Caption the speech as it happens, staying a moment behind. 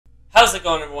How's it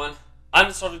going, everyone? I'm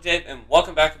Nostalgia Dave, and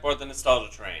welcome back aboard the Nostalgia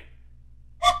Train.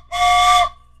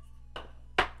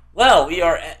 Well, we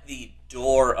are at the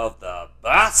door of the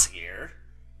boss here.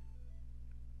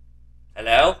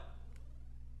 Hello?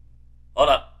 Hold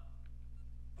up.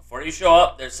 Before you show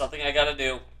up, there's something I gotta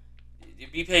do.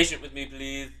 Be patient with me,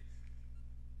 please.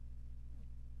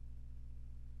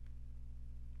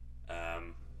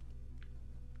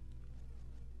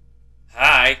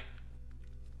 Hi.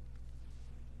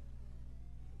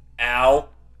 Ow.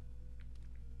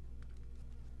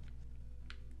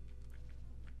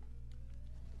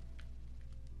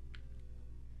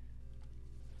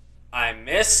 I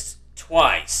missed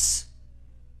twice.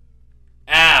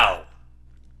 Ow.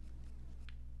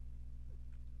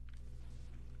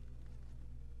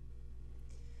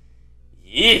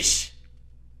 Yeesh.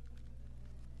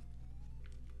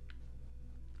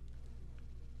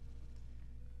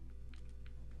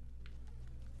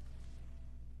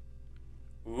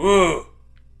 Ooh.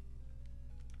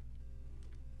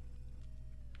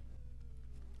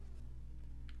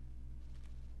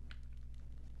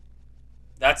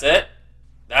 That's it?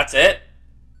 That's it?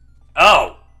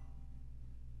 Oh.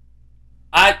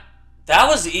 That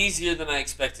was easier than I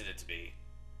expected it to be.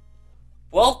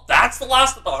 Well, that's the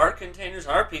last of the heart containers,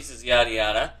 heart pieces, yada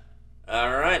yada.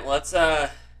 Alright, let's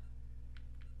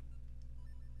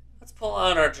pull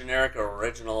out our generic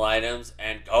original items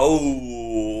and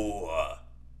go.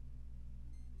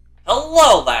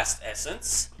 Hello, Last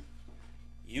Essence.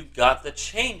 You got the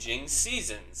changing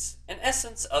seasons, an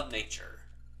essence of nature.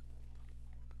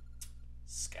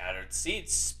 Scattered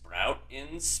seeds sprout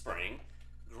in spring,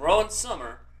 grow in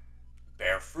summer,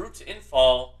 bear fruit in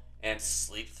fall, and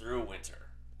sleep through winter.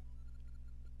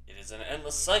 It is an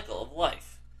endless cycle of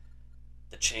life.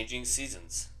 The changing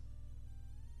seasons.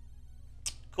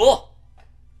 Cool.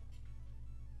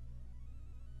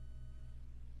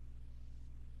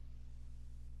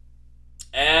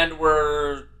 And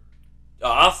we're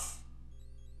off.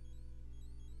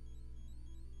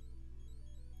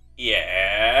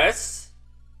 Yes.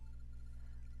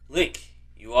 Link,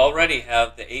 you already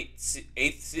have the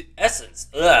eighth essence.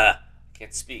 Ugh,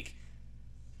 can't speak.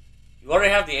 You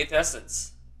already have the eighth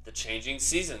essence. The changing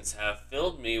seasons have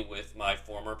filled me with my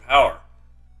former power.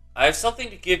 I have something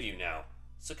to give you now,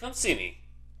 so come see me.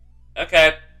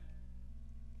 Okay.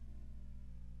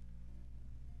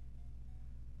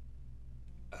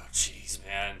 Oh, jeez,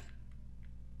 man.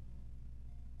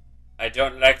 I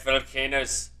don't like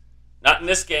volcanoes. Not in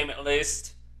this game, at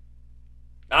least.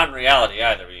 Not in reality,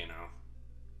 either, you know.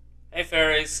 Hey,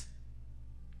 fairies.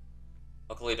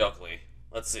 Oakley dokley.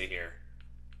 Let's see here.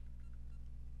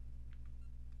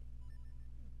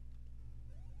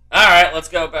 Alright, let's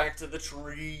go back to the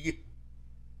tree.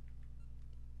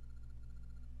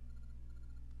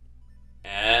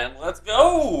 And let's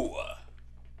go!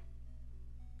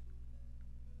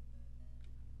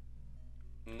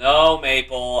 No,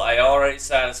 Maple, I already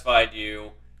satisfied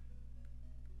you.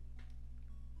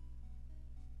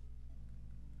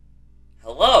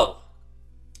 Hello!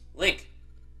 Link,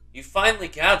 you finally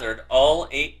gathered all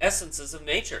 8 essences of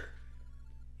nature.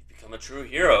 You've become a true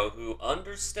hero who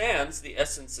understands the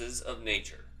essences of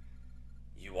nature.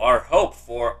 You are hope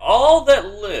for all that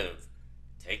live.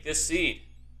 Take this seed.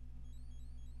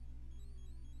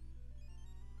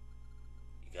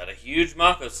 You got a huge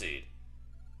Mako seed.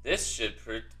 This should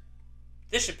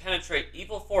penetrate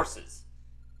evil forces.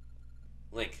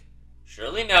 Link,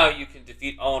 surely now you can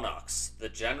defeat Onox, the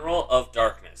General of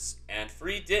Darkness, and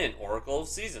free Din, Oracle of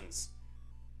Seasons.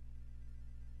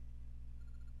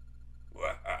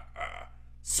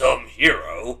 Some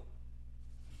hero?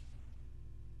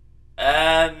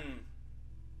 Hi,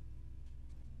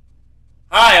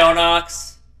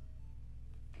 Onox.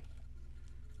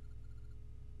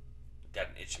 Got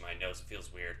an itch in my nose, it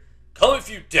feels weird. Come if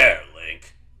you dare,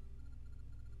 Link.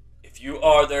 If you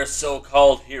are their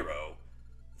so-called hero,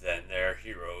 then their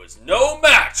hero is no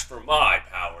match for my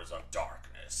powers of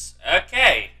darkness.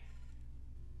 Okay.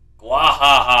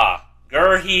 Gwahaha.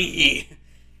 Gurhee.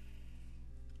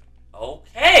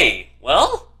 Okay.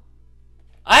 Well,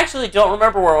 I actually don't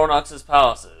remember where Onox's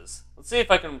palace is. Let's see if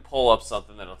I can pull up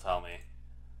something that'll tell me.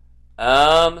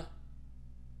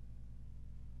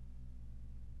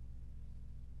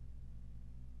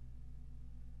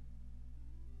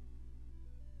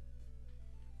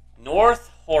 North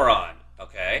Horon.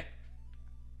 Okay.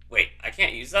 Wait, I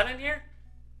can't use that in here?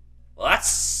 Well, that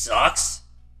sucks.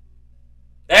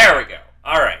 There we go.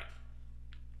 Alright.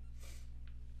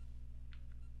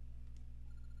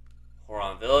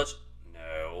 Horon Village?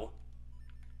 No.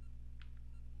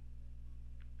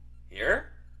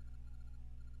 Here?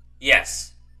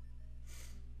 Yes.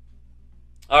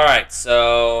 All Alright,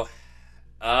 so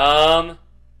I'm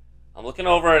looking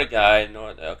over at a guy.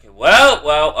 Okay,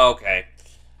 okay.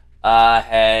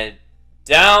 Head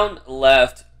down,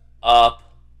 left, up.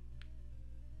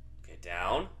 Okay,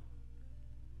 down,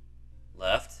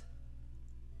 left,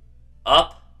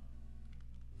 up.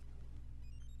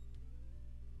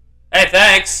 Hey,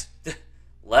 thanks.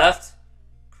 Left,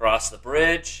 cross the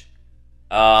bridge.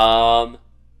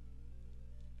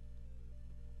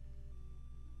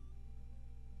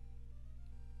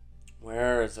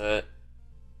 Where is it?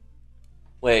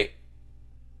 Wait.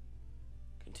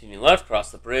 Continue left,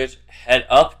 cross the bridge, head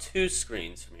up 2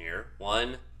 screens from here.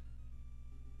 1,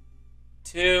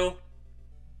 2,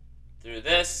 through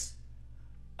this.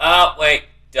 Wait,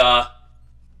 duh.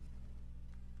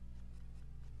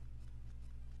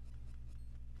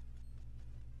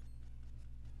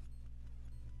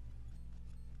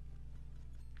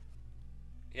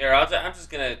 Here, I'm just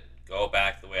gonna go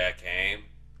back the way I came.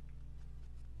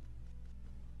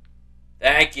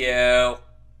 Thank you.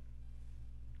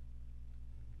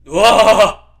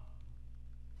 Whoa!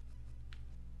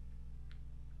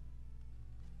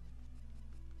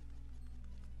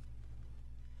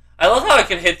 I love how I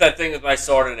can hit that thing with my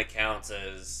sword and it counts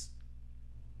as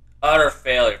utter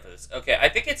failure for this. Okay, I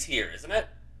think it's here, isn't it?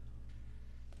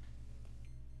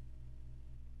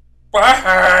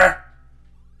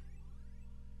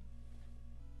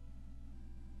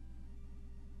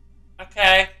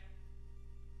 Okay.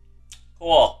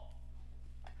 Cool.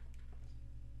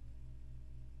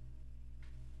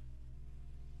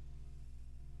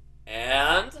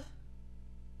 And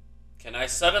can I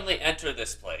suddenly enter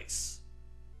this place?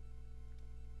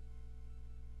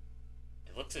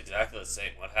 It looks exactly the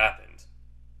same. What happened?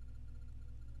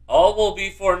 All will be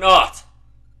for naught.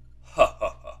 Ha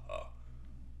ha ha ha.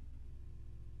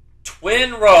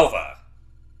 Twin Rova.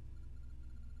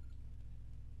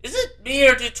 Is it me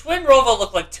or do Twin Rova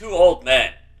look like 2 old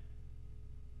men?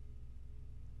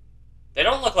 They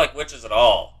don't look like witches at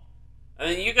all. I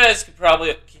mean, you guys could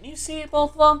probably... Can you see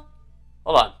both of them?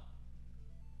 Hold on.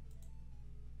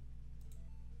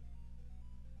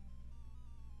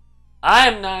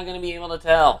 I'm not going to be able to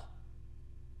tell.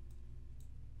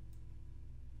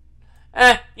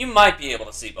 You might be able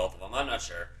to see both of them. I'm not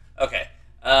sure. Okay.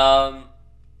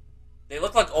 They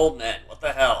look like old men. What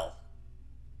the hell?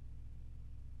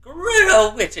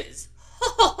 Brutal witches!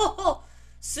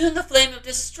 Soon the flame of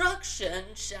destruction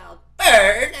shall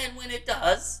burn, and when it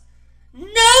does,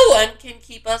 no one can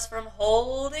keep us from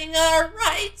holding our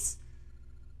rights.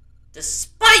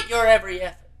 Despite your every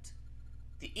effort,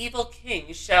 the evil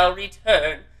king shall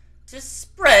return to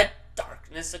spread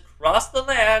darkness across the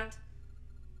land.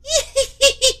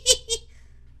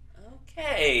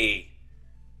 Okay.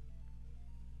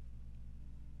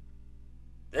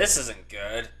 This isn't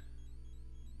good.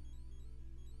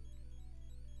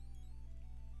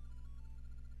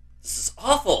 This is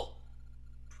awful.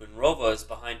 Twin Rova is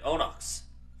behind Onox.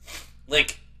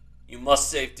 Link, you must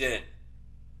save Din.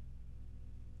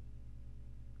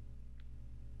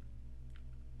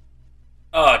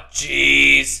 Oh,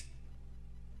 jeez.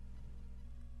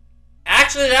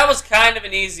 Actually, that was kind of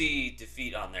an easy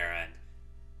defeat on their end.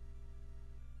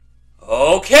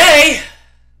 Okay.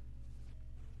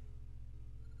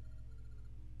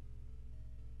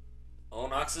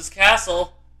 Onox's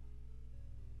castle.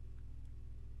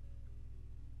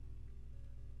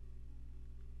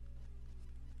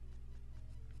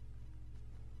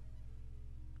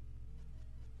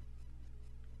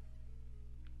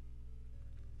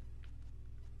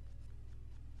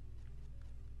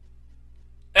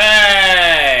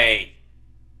 Hey!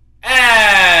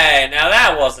 Hey! Now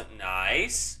that wasn't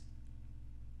nice.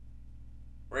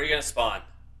 Where are you gonna spawn?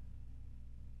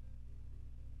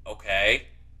 Okay.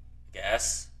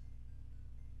 Guess.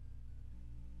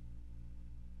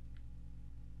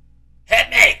 Hit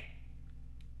me!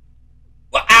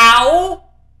 Well, ow!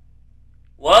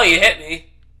 Well, you hit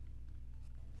me.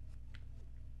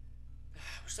 I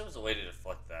wish there was a way to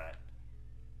deflect that.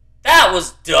 That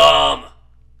was dumb!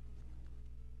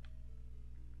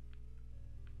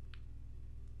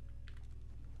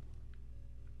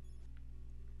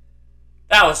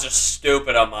 That was just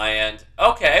stupid on my end.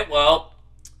 Okay, well.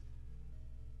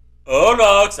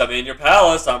 Onox, I'm in your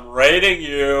palace. I'm raiding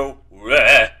you.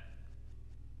 Bleh.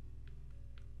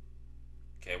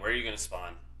 Okay, where are you going to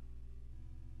spawn?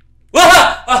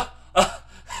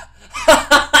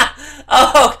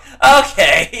 Oh,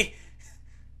 okay.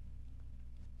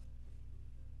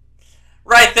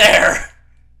 Right there.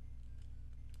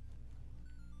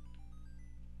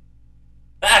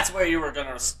 That's where you were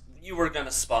gonna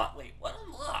spawn. Wait, what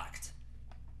unlocked?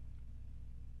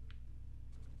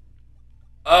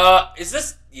 Is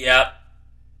this... Yep.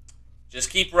 Just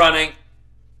keep running.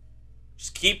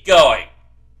 Just keep going.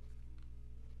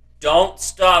 Don't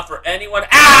stop for anyone.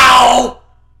 Ow!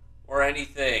 Or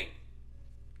anything.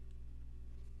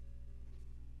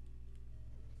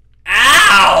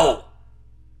 Ow!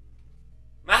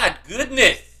 My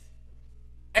goodness.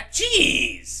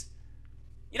 Jeez.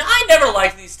 You know, I never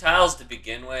liked these tiles to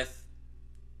begin with.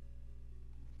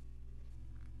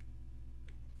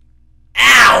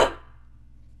 Ow!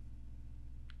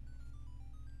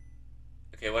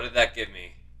 Okay, what did that give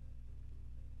me?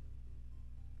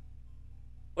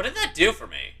 What did that do for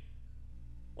me?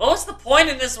 What was the point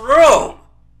in this room?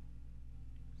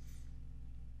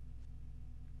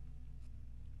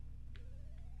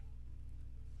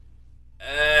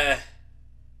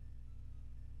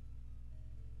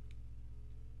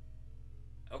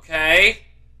 Okay.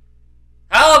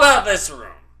 How about this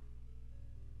room?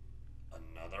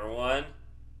 Another one.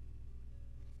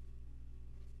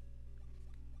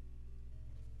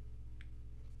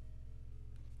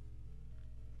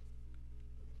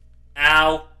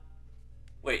 Ow.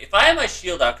 Wait, if I have my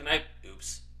shield out, can I...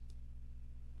 Oops.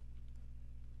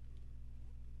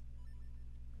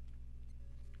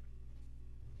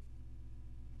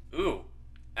 Ooh.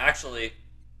 Actually,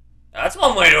 that's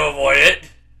one way to avoid it.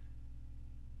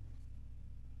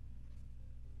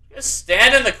 Just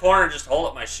stand in the corner and just hold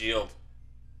up my shield.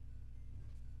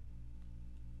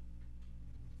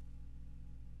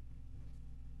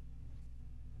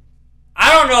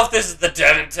 I don't know if this is the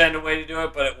dead intended way to do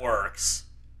it, but it works.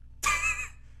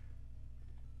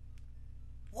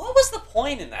 What was the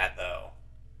point in that, though?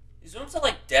 These rooms are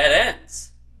like dead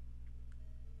ends.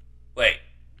 Wait.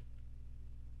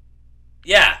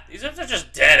 Yeah, these rooms are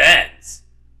just dead ends.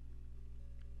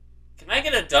 Can I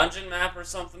get a dungeon map or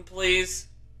something, please?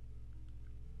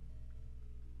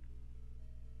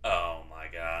 Oh my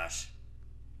gosh.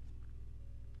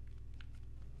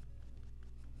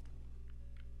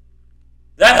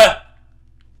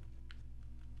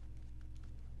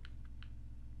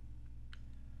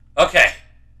 Okay.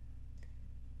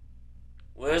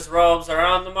 Wiz robes are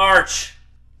on the march.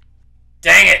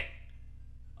 Dang it!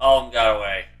 All of them got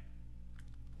away.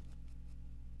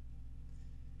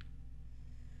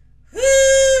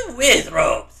 Woo! Wiz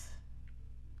robes.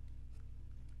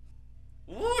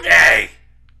 Woo day.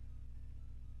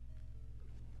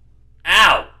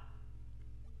 Ow!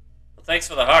 Well, thanks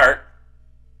for the heart.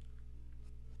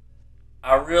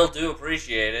 I real do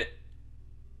appreciate it.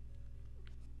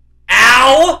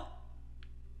 Ow!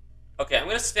 Okay, I'm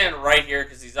going to stand right here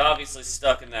because he's obviously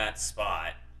stuck in that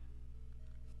spot.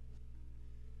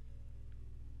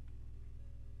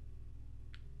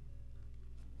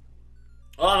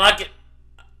 Well, I'm not getting...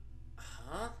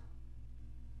 Huh?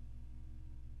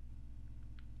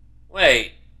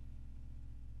 Wait.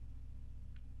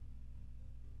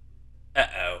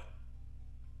 Uh-oh.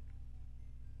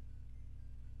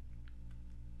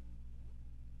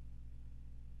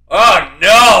 Oh,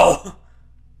 no!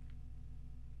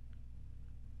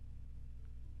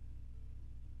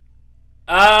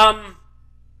 Um...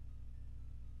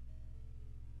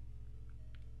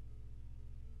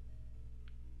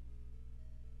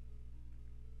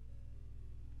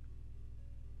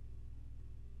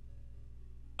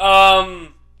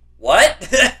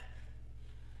 What?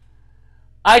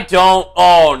 I don't...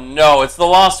 Oh, no. It's the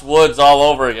Lost Woods all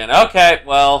over again. Okay,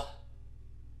 well...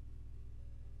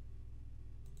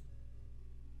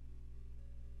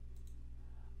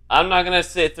 I'm not going to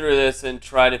sit through this and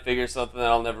try to figure something that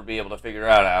I'll never be able to figure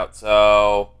out,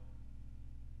 so...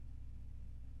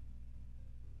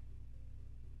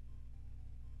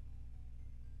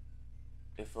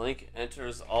 If Link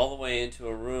enters all the way into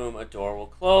a room, a door will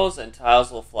close and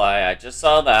tiles will fly. I just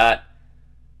saw that.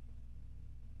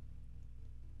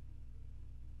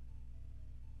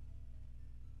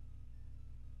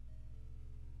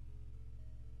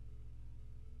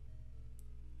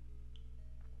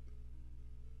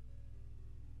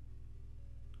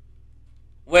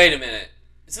 Wait a minute.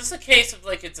 Is this a case of,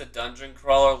 like, it's a dungeon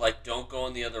crawler, like, don't go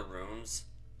in the other rooms?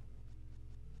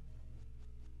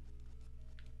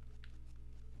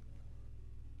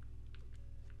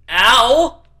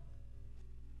 Ow!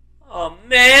 Oh,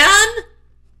 man!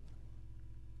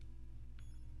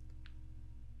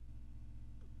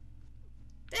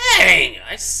 Dang!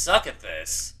 I suck at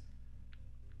this.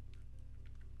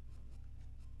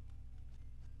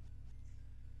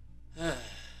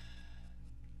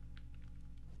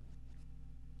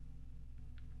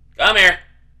 Come here.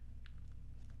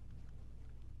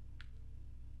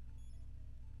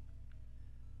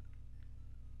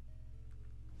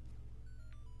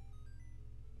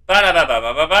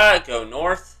 Ba-da-ba-ba-ba-ba-ba. Go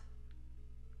north.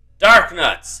 Dark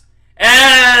nuts.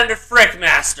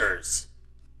 masters.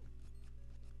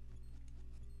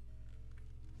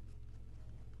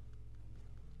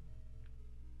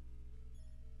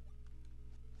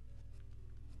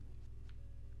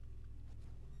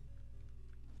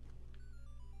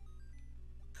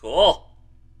 Cool.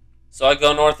 So I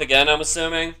go north again, I'm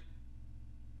assuming?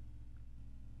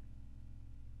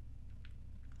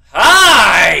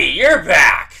 Hi! You're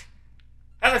back!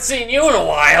 Haven't seen you in a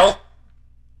while.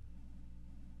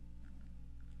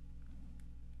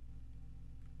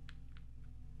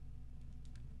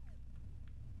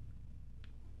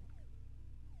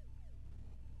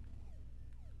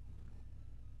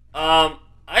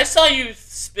 I saw you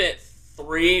spit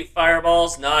 3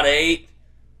 fireballs, not 8.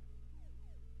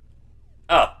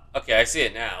 Oh, okay, I see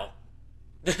it now.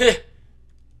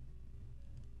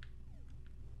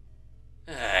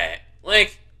 Alright,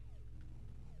 Link.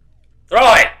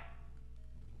 Throw it!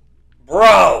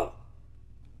 Bro!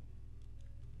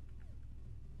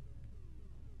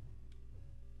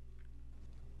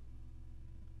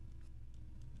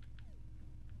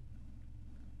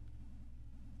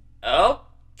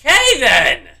 Okay,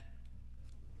 then!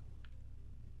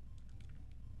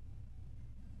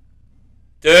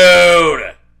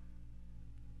 Dude!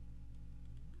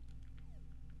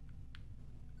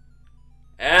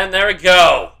 And there we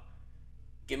go.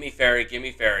 Gimme fairy,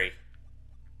 gimme fairy.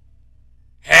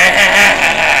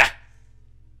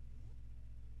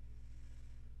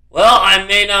 Well, I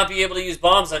may not be able to use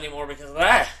bombs anymore because of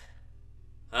that.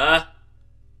 Huh?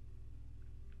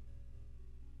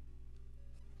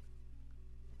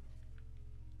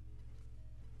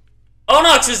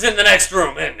 Onox is in the next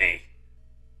room, isn't he?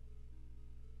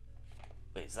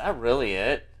 Wait, is that really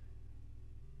it?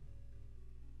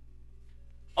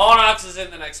 Onox is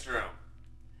in the next room.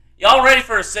 Y'all ready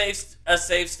for a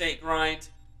save state grind?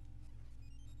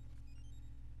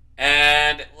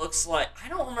 And it looks like I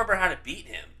don't remember how to beat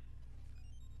him.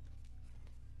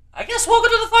 I guess we'll go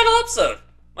to the final episode.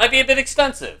 Might be a bit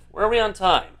extensive. Where are we on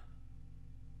time?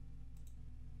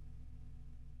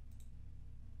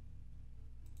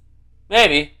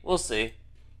 Maybe. We'll see.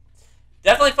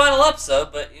 Definitely final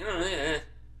episode, but you know.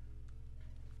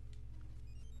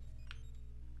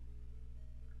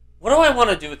 What do I want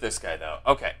to do with this guy, though?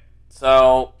 Okay,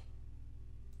 so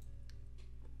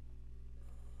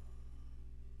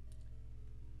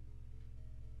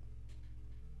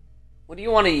what do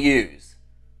you want to use?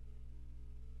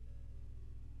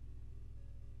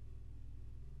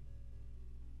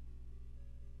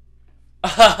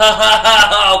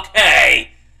 Okay.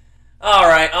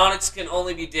 Alright, Onyx can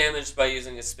only be damaged by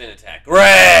using a spin attack.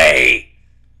 Great!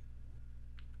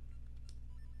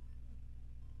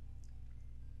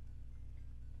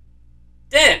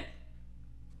 Then.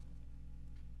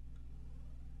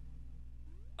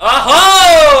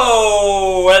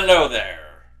 Oh! Hello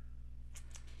there.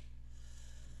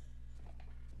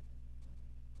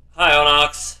 Hi,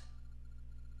 Onox.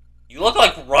 You look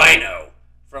like Rhino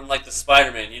from, like, the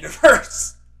Spider-Man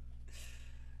universe.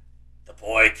 The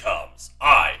boy comes.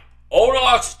 I,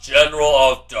 Onox, General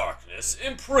of Darkness,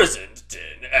 imprisoned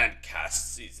Din and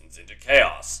cast seasons into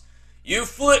chaos. You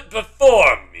flit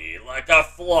before me like a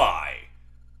fly.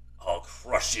 I'll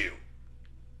crush you.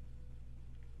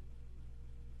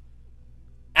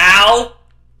 Ow!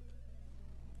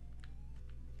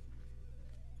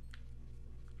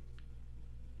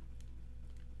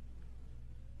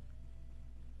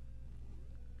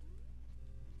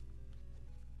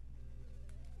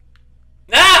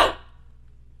 Now!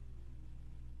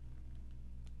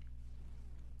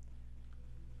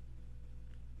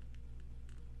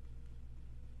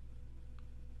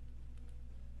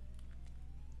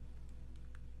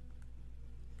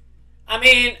 I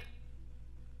mean,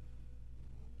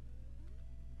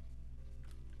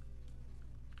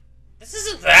 this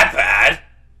isn't that bad.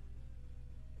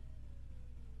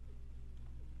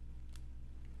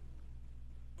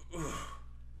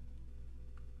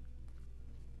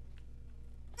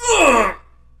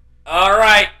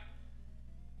 Alright.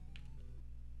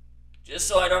 Just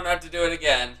so I don't have to do it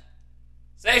again.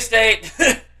 Save state.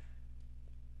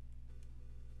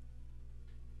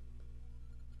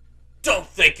 Don't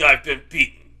think I've been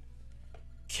beaten.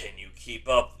 Can you keep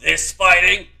up this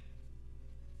fighting?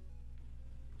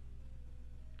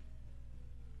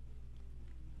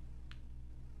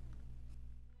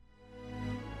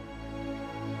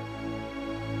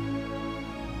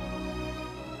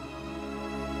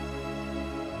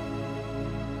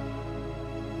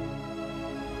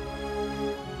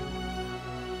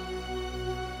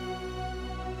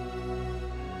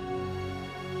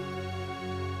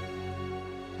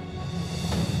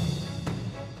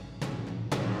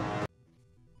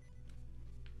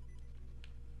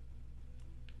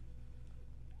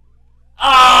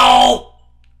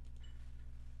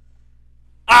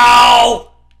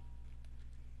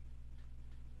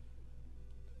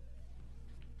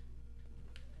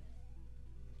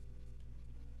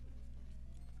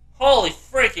 Holy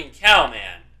freaking cow,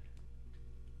 man.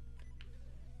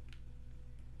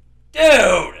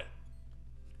 Dude!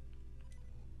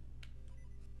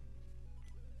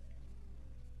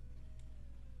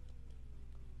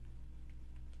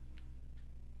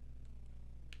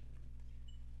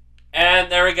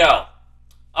 And there we go.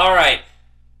 Alright.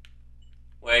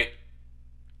 Wait.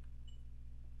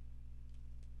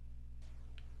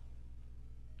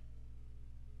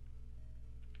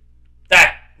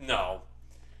 No.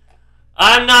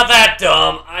 I'm not that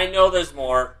dumb. I know there's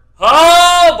more.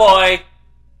 Oh, boy.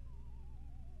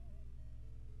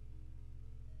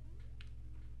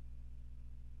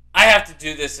 I have to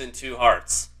do this in 2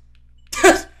 hearts.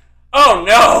 Oh,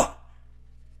 no.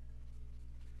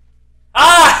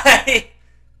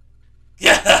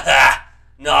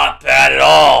 Not bad at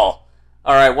all.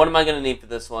 Alright, what am I going to need for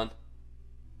this one?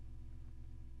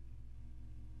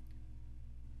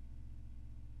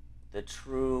 The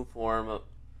true form of...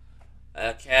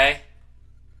 Okay.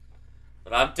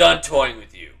 But I'm done toying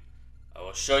with you. I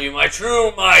will show you my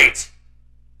true might.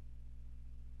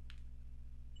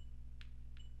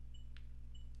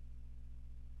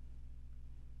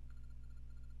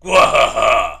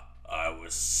 Gwahaha! I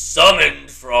was summoned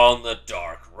from the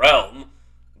Dark Realm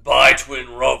by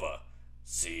Twinrova.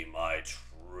 See my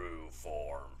true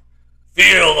form.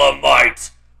 Feel the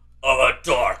might of a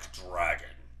dark dragon.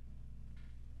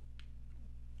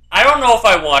 I don't know if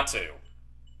I want to.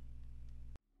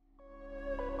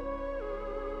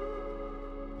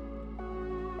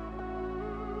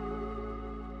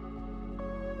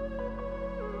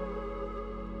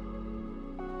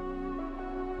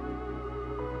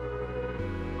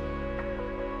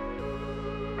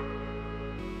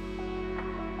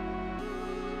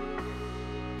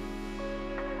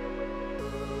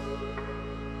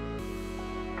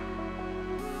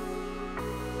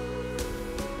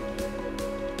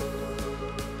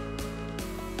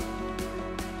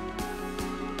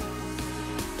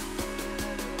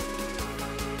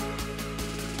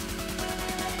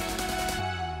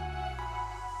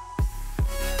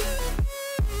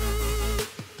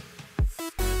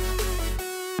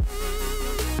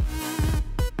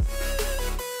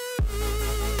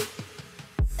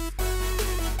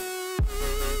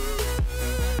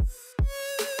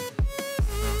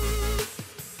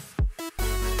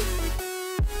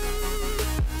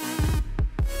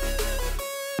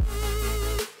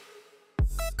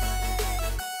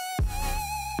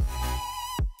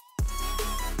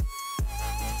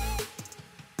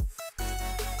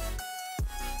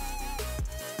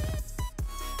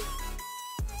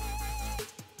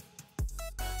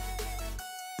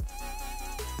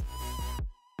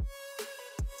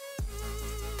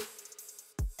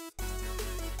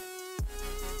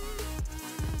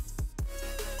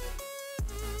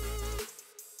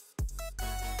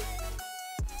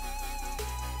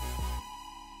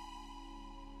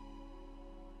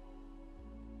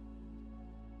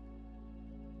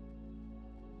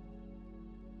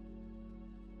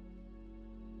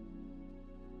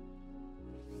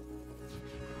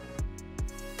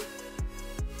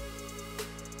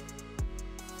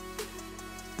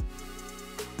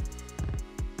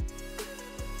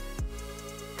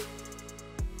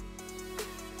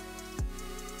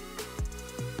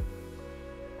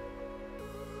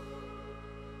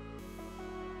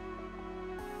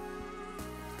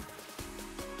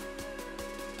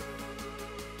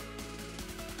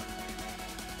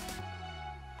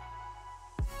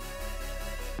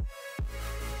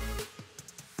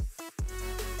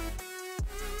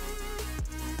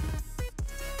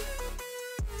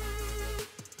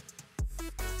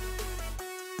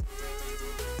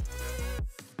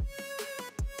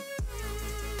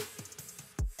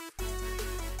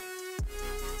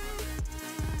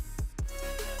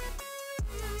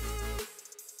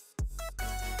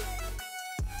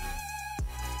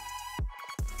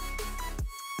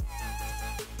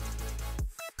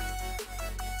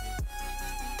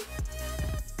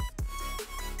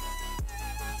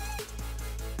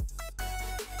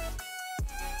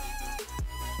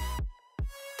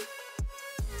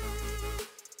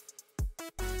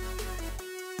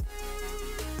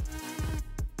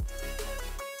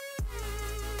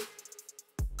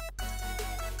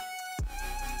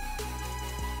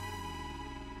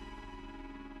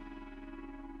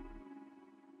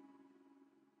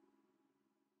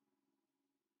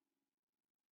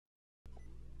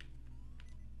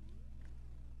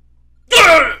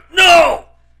 No!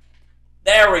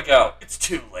 There we go. It's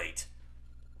too late.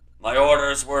 My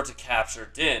orders were to capture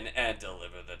Din and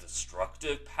deliver the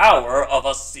destructive power of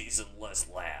a seasonless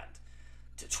land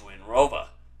to Twinrova.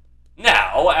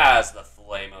 Now, as the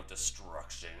flame of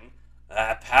destruction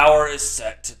That power is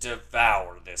set to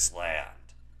devour this land.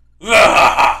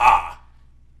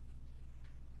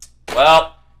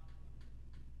 Well,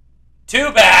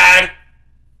 too bad.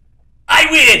 I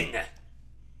win!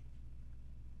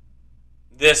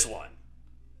 This one.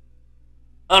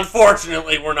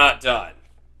 Unfortunately, we're not done.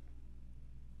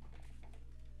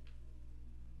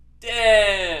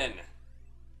 Den!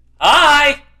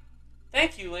 Hi!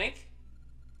 Thank you, Link.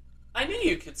 I knew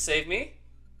you could save me.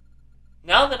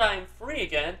 Now that I am free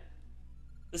again,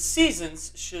 the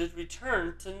seasons should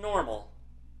return to normal.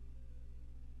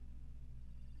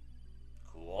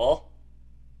 Cool.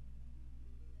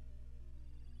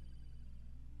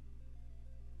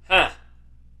 Huh.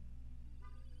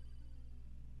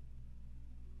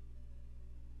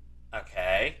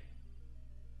 Okay.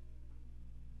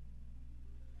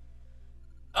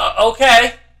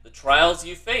 Okay. The trials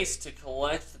you face to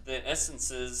collect the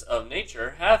essences of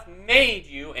nature have made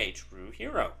you a true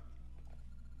hero.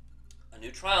 A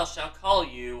new trial shall call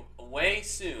you away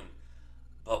soon,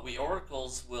 but we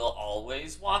oracles will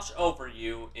always watch over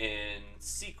you in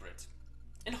secret,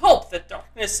 in hope that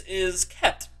darkness is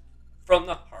kept from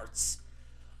the hearts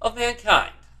of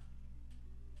mankind.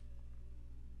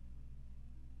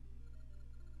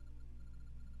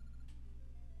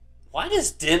 Why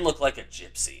does Din look like a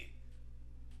gypsy?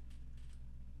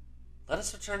 Let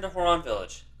us return to Horon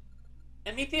Village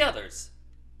and meet the others.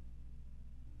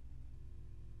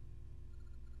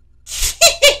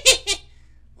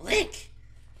 Link,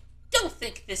 don't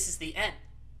think this is the end.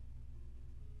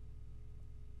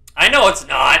 I know it's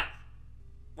not.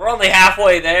 We're only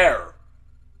halfway there.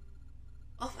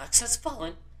 Omax has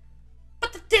fallen,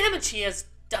 but the damage he has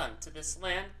done to this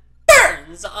land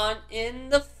burns on in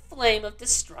the flame of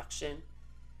destruction.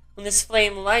 When this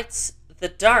flame lights the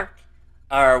dark,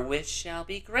 our wish shall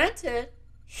be granted.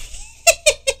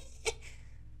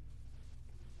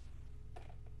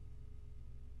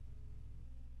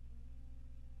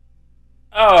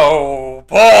 Oh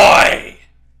boy!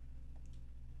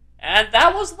 And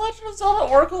that was Legend of Zelda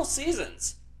Oracle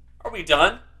Seasons. Are we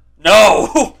done?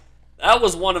 No! That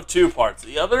was one of two parts.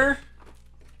 The other,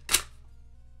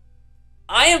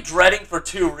 I am dreading for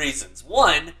two reasons.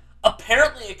 One,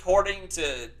 apparently according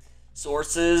to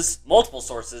sources, multiple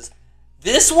sources,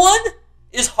 this one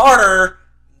is harder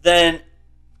than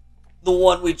the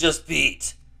one we just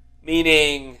beat.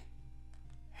 Meaning,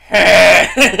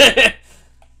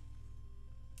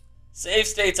 save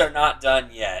states are not done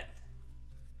yet.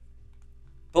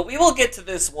 But we will get to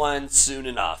this one soon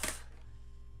enough.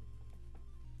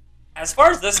 As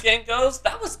far as this game goes,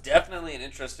 that was definitely an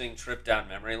interesting trip down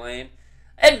memory lane.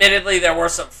 Admittedly, there were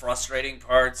some frustrating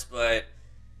parts, but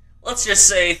let's just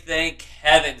say thank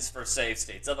heavens for save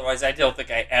states. Otherwise, I don't think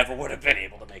I ever would have been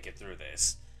able to make it through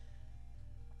this.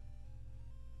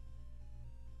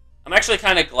 I'm actually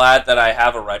kind of glad that I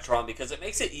have a Retron because it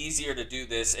makes it easier to do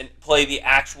this and play the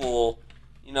actual,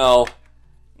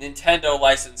 Nintendo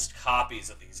licensed copies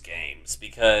of these games,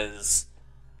 because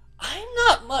I'm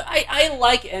not much. I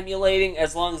like emulating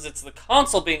as long as it's the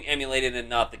console being emulated and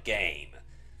not the game.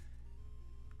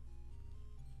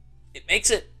 It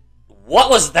makes it. What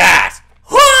was that?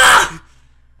 I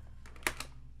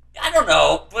don't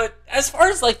know, but as far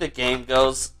as the game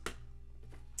goes,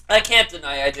 I can't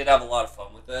deny I did have a lot of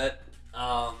fun with it.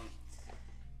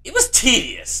 It was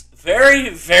tedious, very,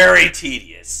 very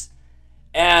tedious.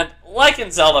 And like in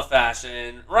Zelda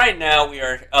fashion, right now we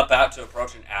are about to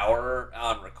approach an hour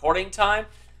on recording time.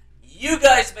 You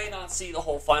guys may not see the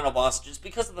whole final boss just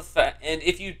because of the fact, and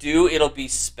if you do, it'll be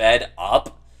sped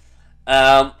up.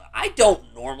 I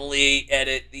don't normally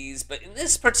edit these, but in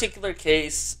this particular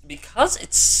case, because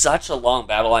it's such a long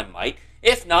battle, I might.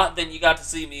 If not, then you got to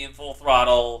see me in full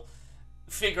throttle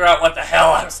figure out what the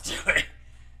hell I was doing.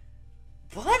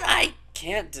 But I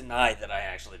can't deny that I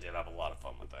actually did have a lot of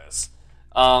fun with this.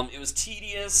 It was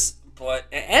tedious,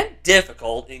 and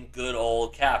difficult in good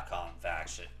old Capcom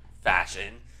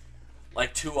fashion.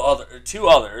 Like two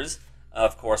others,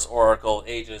 of course, Oracle,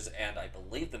 Ages, and I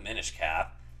believe the Minish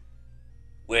Cap,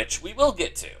 which we will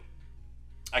get to.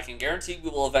 I can guarantee we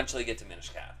will eventually get to Minish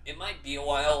Cap. It might be a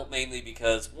while, mainly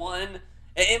because,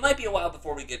 it might be a while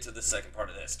before we get to the second part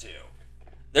of this, too.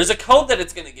 There's a code that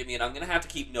it's going to give me, and I'm going to have to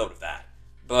keep note of that.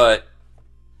 But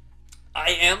I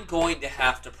am going to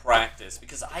have to practice,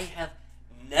 because I have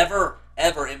never,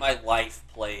 ever in my life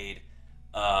played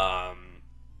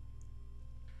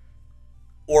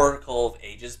Oracle of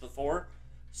Ages before.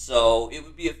 So it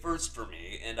would be a first for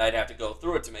me, and I'd have to go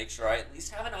through it to make sure I at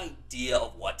least have an idea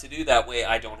of what to do. That way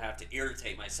I don't have to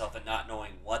irritate myself and not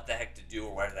knowing what the heck to do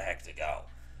or where the heck to go.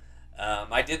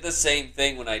 I did the same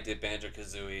thing when I did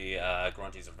Banjo-Kazooie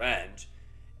Grunty's Revenge,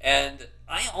 And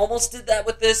I almost did that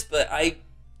with this, but I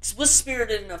was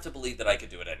spirited enough to believe that I could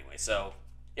do it anyway. So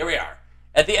here we are,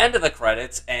 at the end of the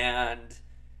credits and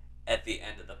at the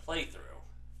end of the playthrough.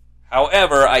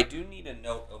 However, I do need a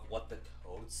note of what the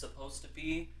code's supposed to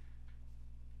be.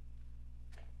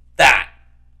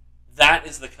 That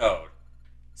is the code.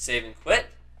 Save and quit.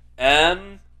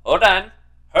 Hold on.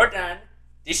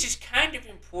 This is kind of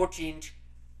important.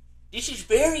 This is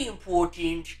very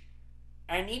important.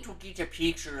 I need to get a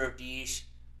picture of this.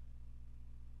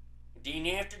 Then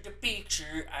after the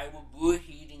picture, I will go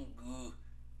ahead and go.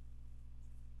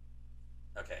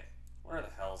 Okay, where the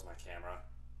hell is my camera?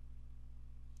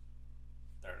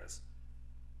 There it is.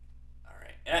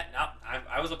 Alright, no,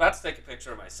 I was about to take a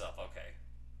picture of myself, okay.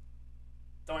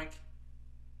 Doink.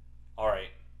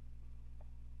 Alright.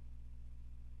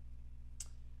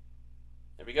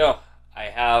 There we go. I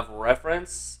have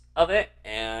reference of it,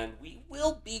 and we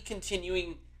will be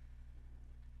continuing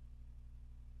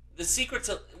the secrets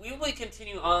of, we will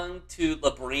continue on to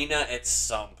Labrina at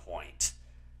some point.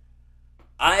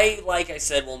 Like I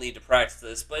said, will need to practice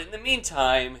this, but in the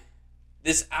meantime,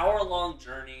 this hour-long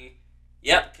journey,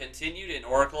 yep, continued in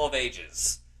Oracle of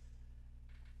Ages.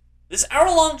 This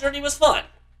hour-long journey was fun.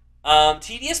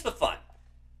 Tedious, but fun.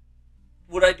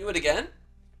 Would I do it again?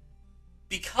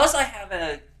 Because I have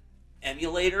an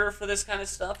emulator for this kind of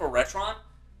stuff, a Retron,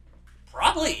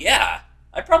 probably, yeah.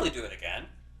 I'd probably do it again.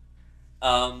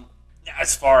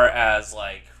 As far as,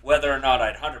 like, whether or not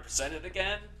I'd 100% it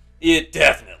again, it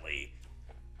definitely.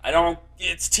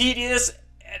 It's tedious,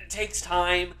 and it takes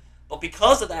time, but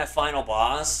because of that final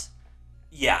boss,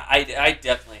 yeah, I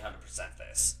definitely 100%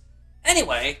 this.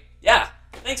 Anyway, yeah,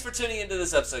 thanks for tuning into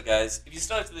this episode, guys. If you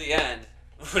stuck to the end,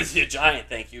 with a giant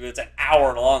thank you. It's an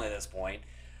hour long at this point.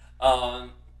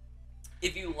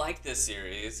 If you like this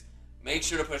series, make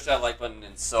sure to push that like button,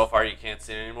 and so far you can't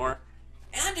see it anymore.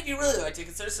 And if you really like to,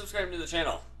 consider subscribing to the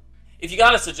channel. If you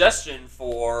got a suggestion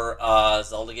for a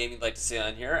Zelda game you'd like to see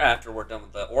on here after we're done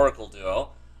with the Oracle duo,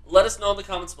 let us know in the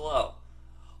comments below.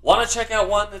 Want to check out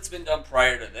one that's been done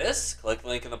prior to this? Click the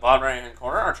link in the bottom right hand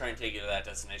corner. I'll try and take you to that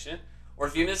destination. Or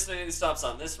if you missed any of the stops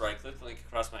on this ride, click the link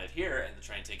across my head here and the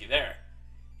train will take you there.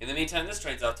 In the meantime, this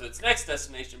train's off to its next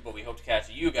destination, but we hope to catch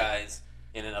you guys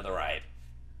in another ride.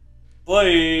 Bye!